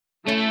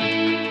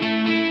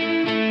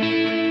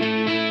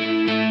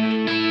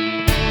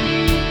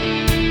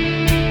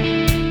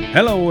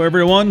Hello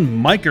everyone,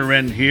 Mike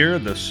Arendt here,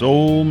 the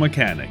Soul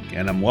Mechanic,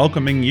 and I'm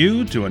welcoming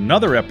you to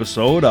another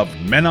episode of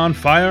Men on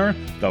Fire,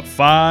 the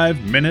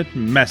 5-Minute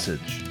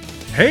Message.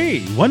 Hey,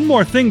 one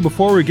more thing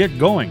before we get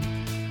going.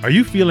 Are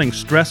you feeling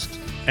stressed,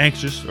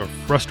 anxious, or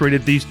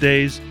frustrated these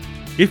days?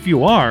 If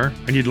you are,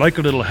 and you'd like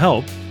a little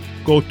help,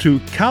 go to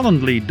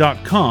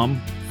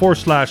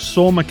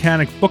calendly.com/Soul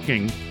Mechanic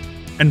booking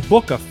and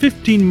book a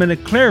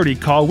 15-minute clarity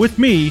call with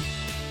me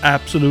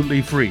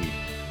absolutely free.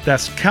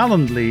 That's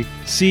Calendly,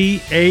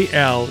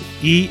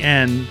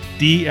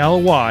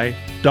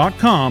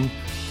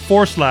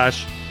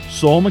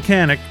 CALENDLY.com/Soul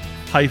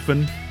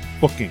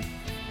Mechanic-booking.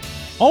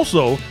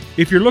 Also,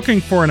 if you're looking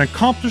for an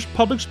accomplished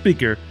public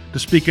speaker to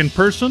speak in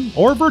person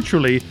or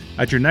virtually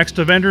at your next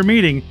event or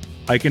meeting,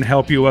 I can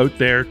help you out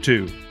there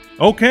too.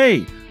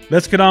 Okay,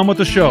 let's get on with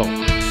the show.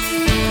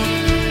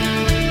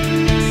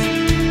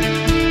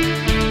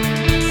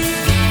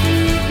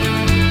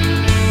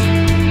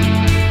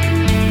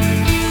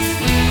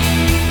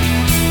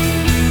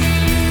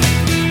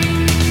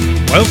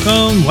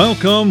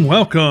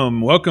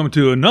 Welcome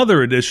to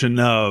another edition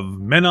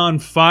of Men on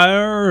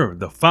Fire,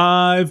 the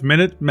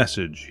 5-Minute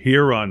Message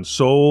here on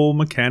Soul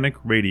Mechanic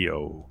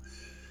Radio.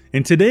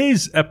 In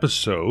today's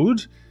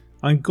episode,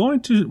 I'm going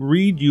to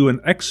read you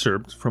an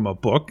excerpt from a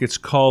book. It's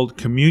called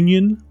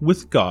Communion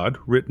with God,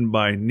 written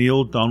by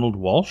Neale Donald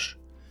Walsch.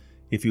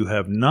 If you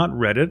have not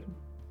read it,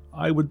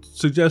 I would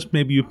suggest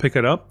maybe you pick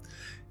it up.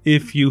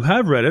 If you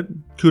have read it,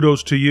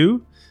 kudos to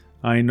you.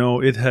 I know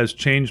it has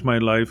changed my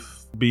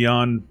life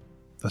beyond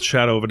a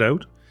shadow of a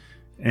doubt,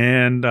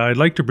 and I'd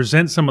like to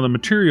present some of the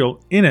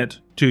material in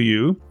it to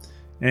you,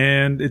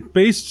 and it's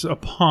based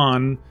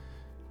upon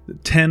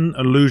 10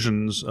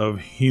 illusions of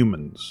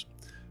humans.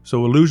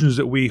 So illusions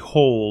that we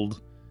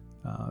hold,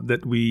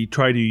 that we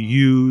try to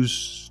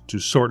use to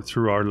sort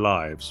through our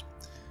lives.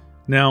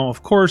 Now,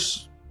 of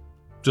course,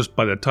 just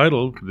by the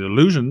title, the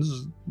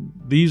illusions,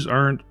 these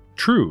aren't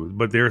true,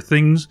 but they're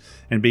things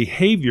and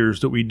behaviors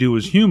that we do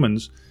as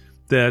humans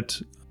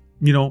that,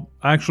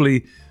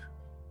 actually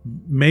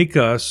make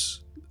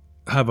us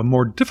have a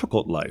more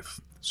difficult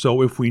life.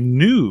 So if we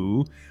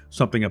knew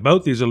something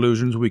about these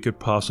illusions, we could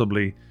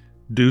possibly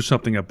do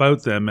something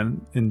about them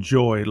and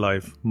enjoy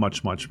life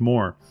much, much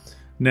more.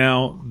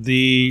 Now,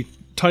 the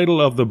title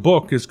of the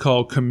book is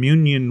called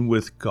Communion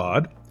with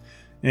God,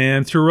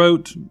 and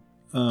throughout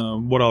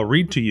what I'll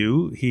read to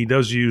you, he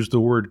does use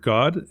the word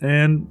God,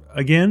 and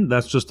again,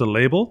 that's just a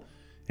label,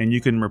 and you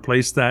can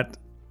replace that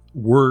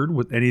word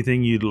with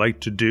anything you'd like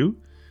to do.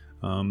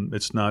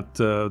 It's not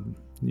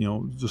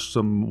just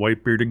some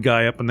white-bearded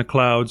guy up in the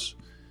clouds.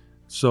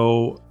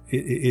 So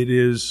it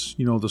is,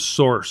 the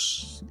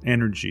source,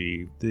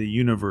 energy, the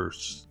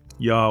universe,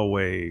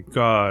 Yahweh,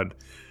 God,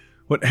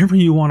 whatever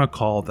you want to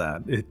call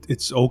that.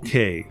 It's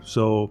okay.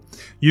 So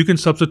you can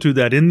substitute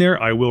that in there.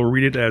 I will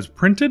read it as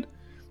printed.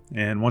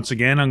 And once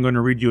again, I'm going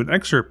to read you an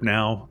excerpt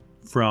now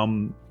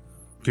from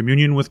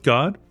Communion with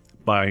God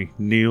by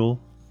Neale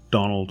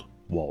Donald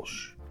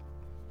Walsch.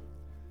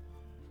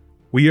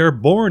 We are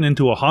born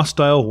into a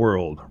hostile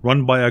world,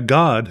 run by a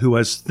God who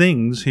has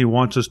things he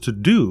wants us to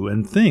do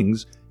and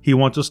things he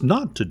wants us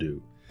not to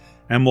do,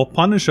 and will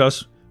punish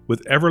us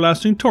with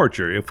everlasting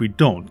torture if we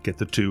don't get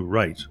the two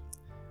right.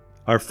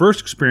 Our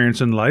first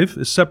experience in life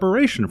is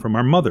separation from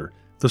our mother,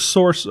 the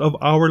source of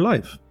our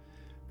life.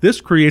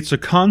 This creates a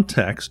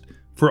context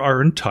for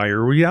our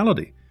entire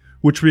reality,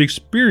 which we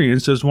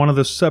experience as one of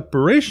the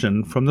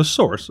separation from the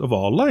source of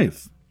all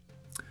life.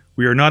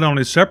 We are not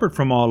only separate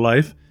from all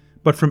life,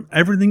 but from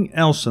everything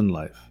else in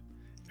life.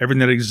 Everything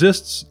that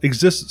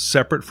exists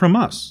separate from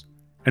us,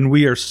 and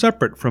we are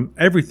separate from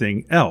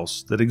everything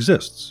else that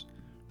exists.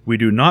 We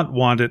do not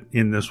want it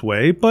in this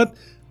way, but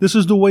this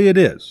is the way it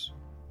is.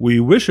 We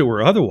wish it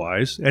were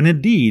otherwise, and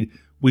indeed,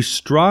 we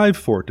strive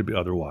for it to be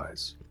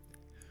otherwise.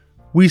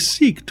 We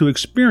seek to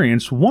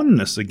experience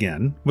oneness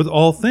again with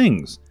all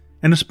things,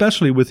 and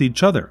especially with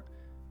each other.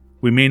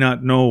 We may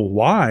not know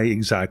why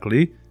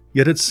exactly,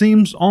 yet it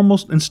seems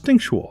almost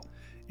instinctual.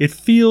 It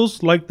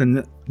feels like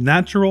the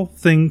natural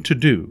thing to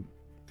do.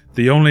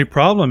 The only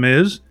problem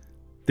is,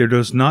 there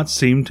does not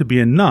seem to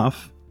be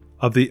enough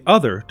of the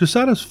other to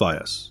satisfy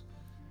us.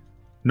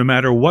 No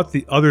matter what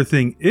the other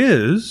thing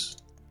is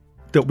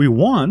that we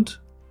want,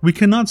 we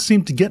cannot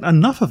seem to get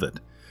enough of it.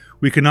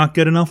 We cannot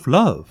get enough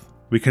love.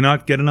 We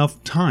cannot get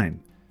enough time.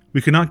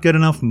 We cannot get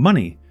enough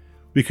money.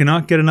 We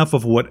cannot get enough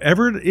of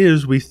whatever it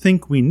is we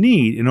think we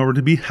need in order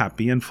to be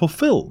happy and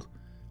fulfilled.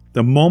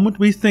 The moment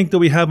we think that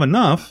we have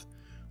enough,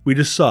 we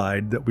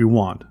decide that we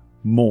want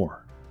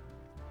more.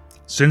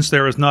 Since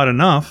there is not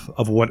enough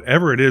of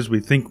whatever it is we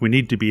think we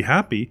need to be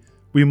happy,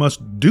 we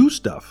must do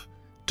stuff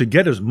to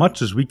get as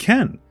much as we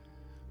can.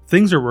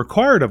 Things are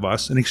required of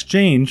us in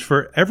exchange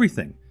for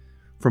everything,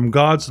 from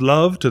God's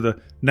love to the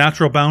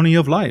natural bounty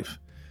of life.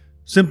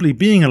 Simply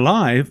being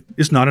alive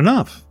is not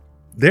enough.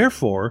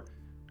 Therefore,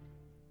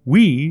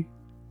 we,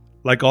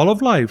 like all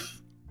of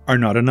life, are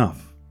not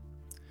enough.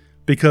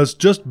 Because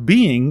just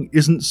being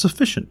isn't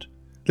sufficient.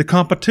 The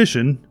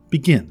competition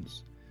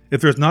begins.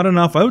 If there's not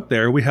enough out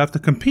there, we have to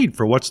compete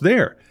for what's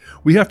there.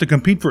 We have to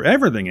compete for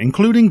everything,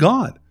 including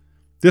God.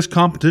 This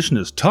competition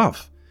is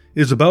tough.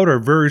 It is about our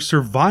very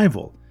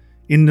survival.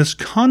 In this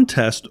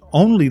contest,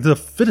 only the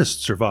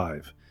fittest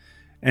survive,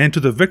 and to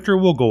the victor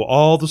will go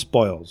all the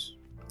spoils.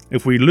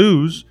 If we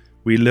lose,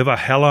 we live a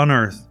hell on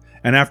earth,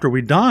 and after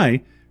we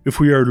die, if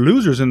we are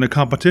losers in the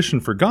competition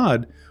for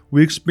God,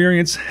 we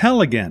experience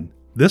hell again,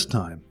 this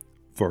time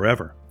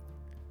forever.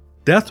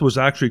 Death was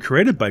actually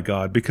created by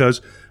God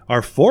because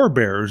our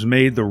forebears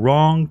made the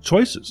wrong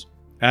choices.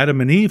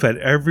 Adam and Eve had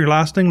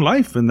everlasting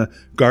life in the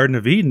Garden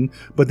of Eden,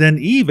 but then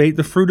Eve ate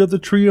the fruit of the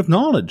tree of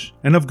knowledge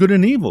and of good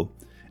and evil,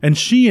 and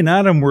she and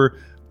Adam were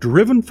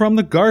driven from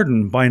the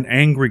garden by an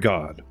angry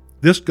God.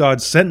 This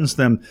God sentenced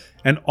them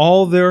and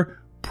all their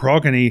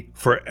progeny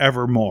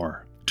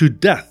forevermore to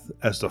death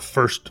as the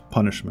first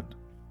punishment.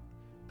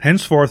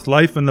 Henceforth,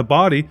 life in the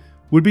body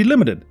would be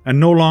limited and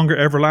no longer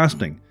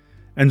everlasting,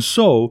 and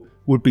so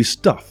would be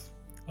stuff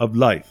of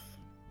life.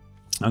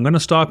 I'm going to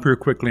stop here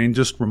quickly and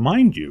just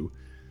remind you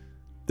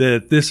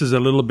that this is a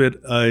little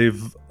bit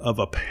of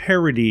a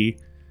parody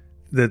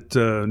that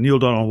Neale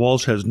Donald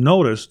Walsch has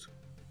noticed,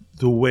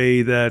 the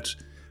way that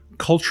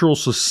cultural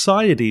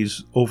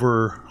societies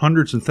over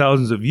hundreds and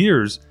thousands of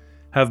years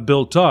have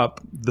built up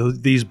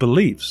these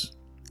beliefs.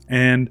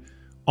 And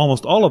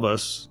almost all of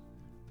us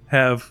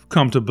have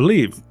come to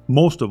believe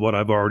most of what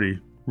I've already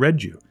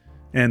read you.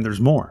 And there's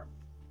more.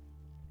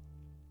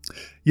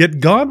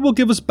 Yet God will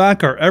give us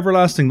back our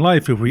everlasting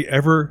life if we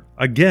ever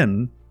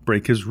again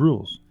break His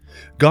rules.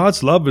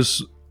 God's love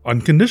is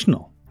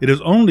unconditional. It is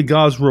only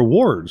God's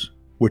rewards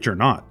which are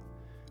not.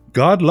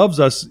 God loves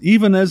us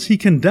even as He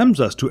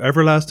condemns us to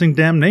everlasting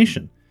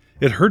damnation.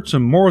 It hurts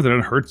Him more than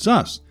it hurts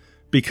us,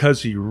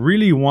 because He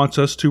really wants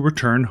us to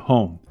return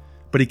home.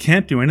 But He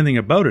can't do anything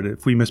about it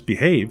if we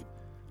misbehave.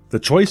 The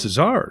choice is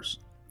ours.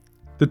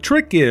 The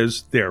trick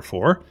is,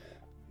 therefore,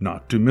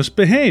 not to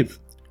misbehave.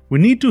 We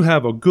need to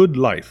have a good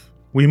life.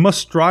 We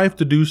must strive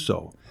to do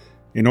so.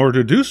 In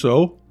order to do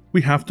so,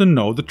 we have to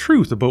know the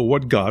truth about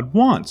what God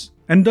wants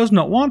and does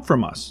not want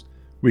from us.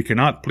 We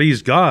cannot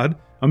please God,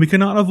 and we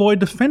cannot avoid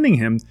defending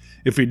Him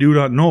if we do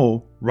not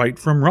know right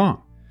from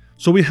wrong.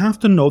 So we have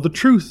to know the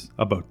truth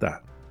about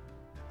that.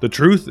 The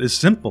truth is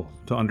simple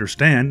to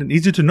understand and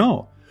easy to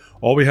know.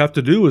 All we have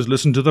to do is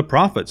listen to the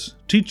prophets,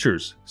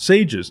 teachers,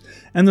 sages,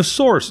 and the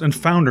source and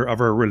founder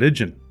of our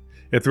religion.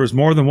 If there is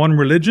more than one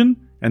religion,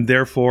 and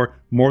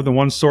therefore more than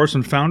one source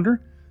and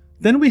founder,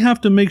 then we have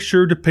to make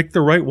sure to pick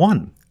the right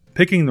one.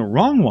 Picking the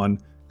wrong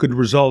one could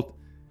result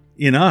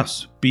in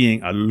us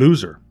being a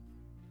loser.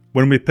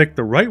 When we pick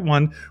the right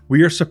one,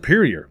 we are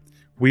superior.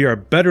 We are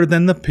better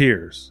than the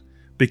peers,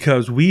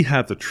 because we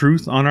have the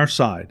truth on our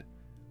side.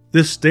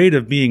 This state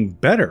of being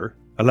better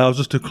allows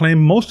us to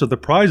claim most of the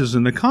prizes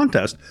in the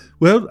contest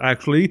without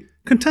actually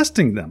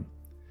contesting them.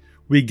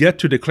 We get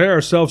to declare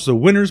ourselves the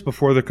winners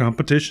before the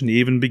competition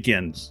even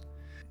begins.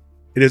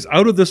 It is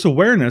out of this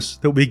awareness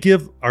that we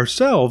give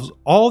ourselves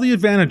all the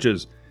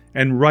advantages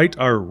and write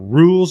our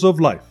rules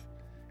of life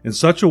in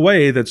such a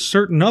way that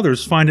certain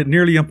others find it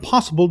nearly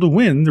impossible to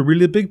win the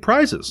really big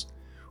prizes.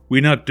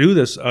 We not do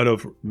this out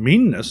of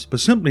meanness, but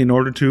simply in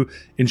order to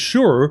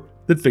ensure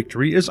that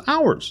victory is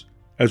ours,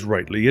 as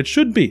rightly it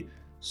should be,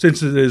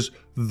 since it is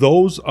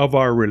those of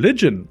our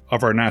religion,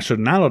 of our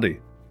nationality,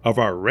 of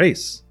our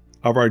race,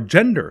 of our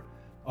gender,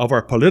 of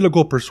our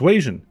political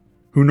persuasion,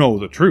 who know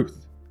the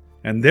truth,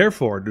 and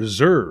therefore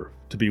deserve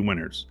to be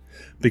winners.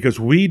 Because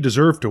we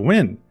deserve to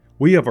win,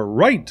 we have a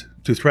right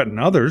to threaten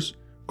others,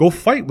 go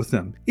fight with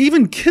them,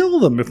 even kill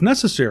them if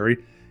necessary,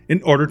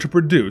 in order to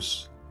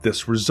produce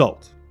this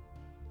result.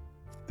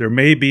 There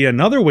may be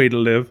another way to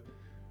live,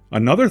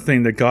 another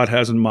thing that God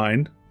has in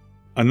mind,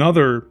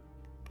 another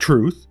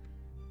truth,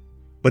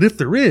 but if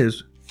there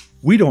is,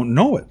 we don't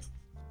know it.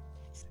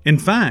 In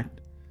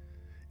fact,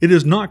 it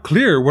is not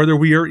clear whether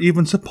we are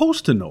even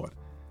supposed to know it.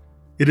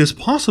 It is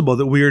possible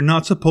that we are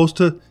not supposed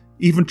to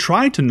even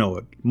try to know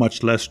it,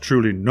 much less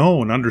truly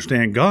know and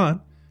understand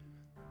God.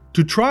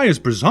 To try is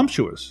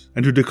presumptuous,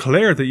 and to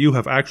declare that you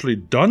have actually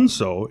done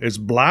so is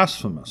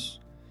blasphemous.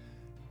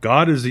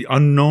 God is the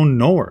unknown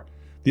knower,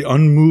 the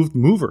unmoved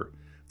mover,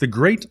 the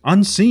great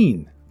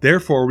unseen.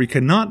 Therefore, we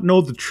cannot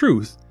know the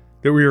truth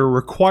that we are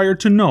required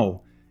to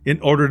know in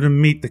order to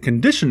meet the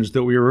conditions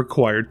that we are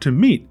required to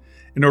meet,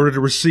 in order to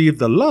receive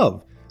the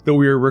love that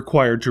we are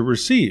required to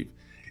receive,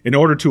 in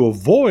order to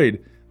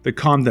avoid the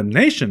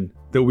condemnation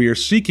that we are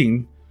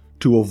seeking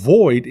to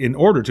avoid in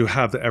order to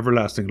have the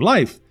everlasting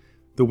life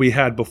that we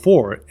had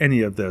before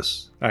any of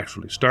this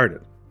actually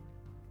started.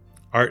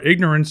 Our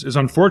ignorance is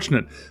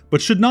unfortunate,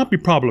 but should not be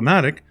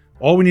problematic.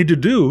 All we need to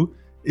do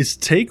is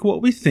take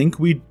what we think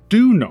we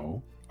do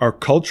know, our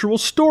cultural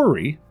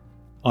story,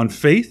 on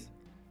faith,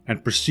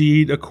 and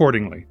proceed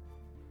accordingly.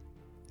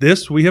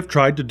 This we have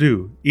tried to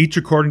do, each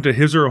according to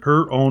his or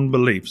her own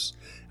beliefs,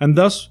 and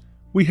thus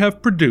we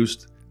have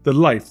produced the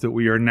life that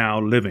we are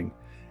now living,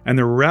 and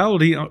the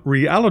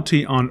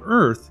reality on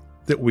earth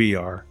that we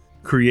are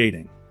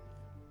creating.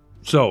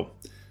 So,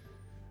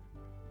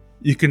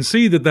 you can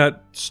see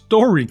that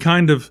story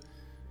kind of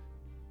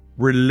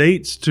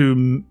relates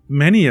to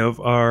many of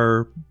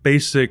our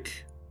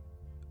basic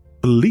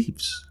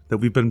beliefs that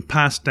we've been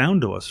passed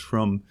down to us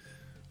from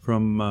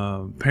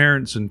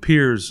parents and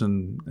peers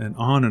and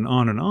on and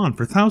on and on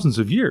for thousands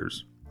of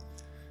years.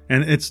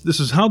 And this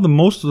is how the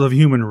most of the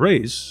human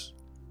race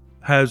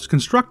has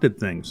constructed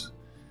things.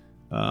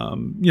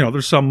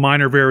 There's some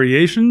minor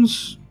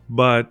variations,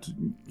 but,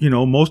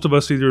 most of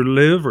us either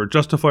live or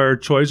justify our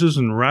choices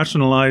and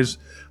rationalize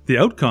the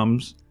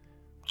outcomes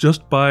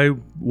just by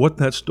what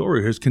that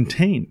story has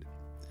contained.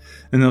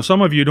 And now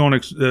some of you don't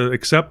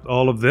accept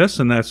all of this,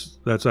 and that's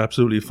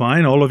absolutely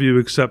fine. All of you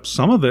accept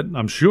some of it,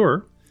 I'm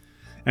sure.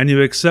 And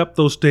you accept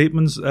those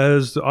statements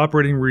as the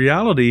operating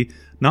reality,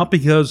 not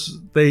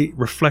because they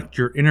reflect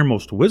your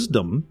innermost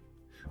wisdom,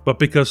 but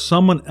because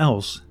someone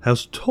else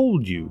has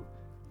told you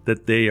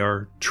that they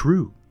are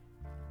true.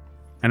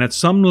 And at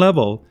some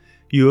level,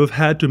 you have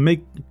had to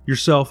make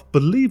yourself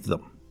believe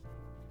them.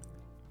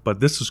 But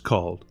this is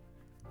called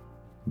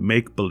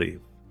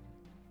make-believe.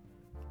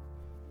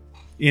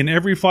 In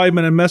every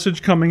 5-minute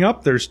message coming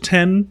up, there's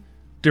 10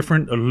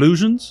 different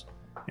illusions,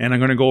 and I'm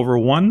going to go over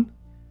one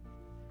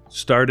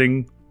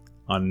starting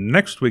on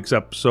next week's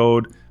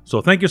episode.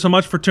 So thank you so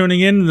much for tuning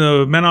in to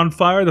the Men on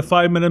Fire, the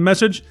 5-minute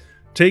message.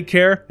 Take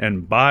care,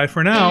 and bye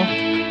for now.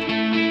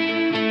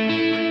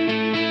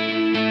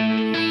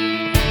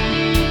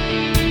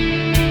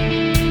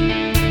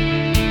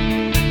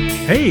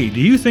 Hey, do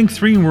you think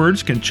 3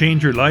 words can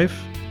change your life?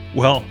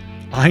 Well,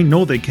 I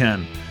know they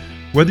can.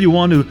 Whether you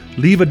want to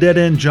leave a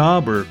dead-end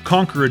job or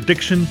conquer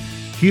addiction,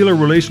 heal a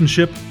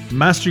relationship,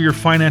 master your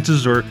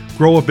finances, or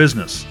grow a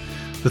business,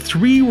 the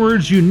 3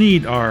 words you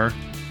need are,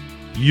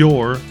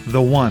 you're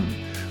the one.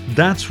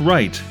 That's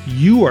right,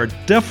 you are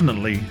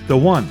definitely the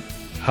one.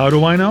 How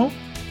do I know?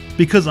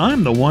 Because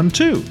I'm the one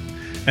too.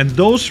 And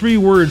those 3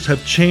 words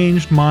have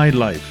changed my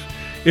life.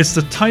 It's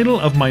the title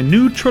of my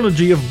new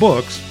trilogy of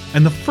books,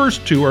 and the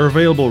first 2 are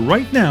available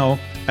right now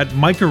at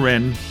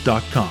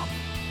micahwren.com.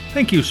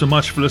 Thank you so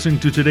much for listening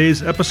to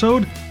today's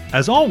episode.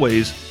 As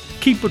always,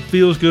 keep what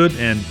feels good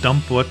and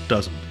dump what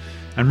doesn't.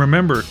 And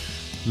remember,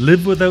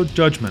 live without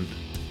judgment,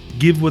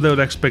 give without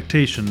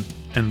expectation,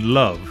 and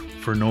love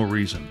for no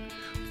reason.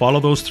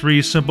 Follow those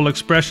 3 simple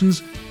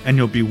expressions, and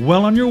you'll be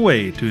well on your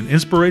way to an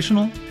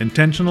inspirational,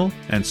 intentional,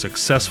 and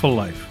successful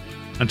life.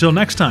 Until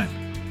next time,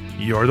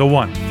 you're the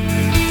one.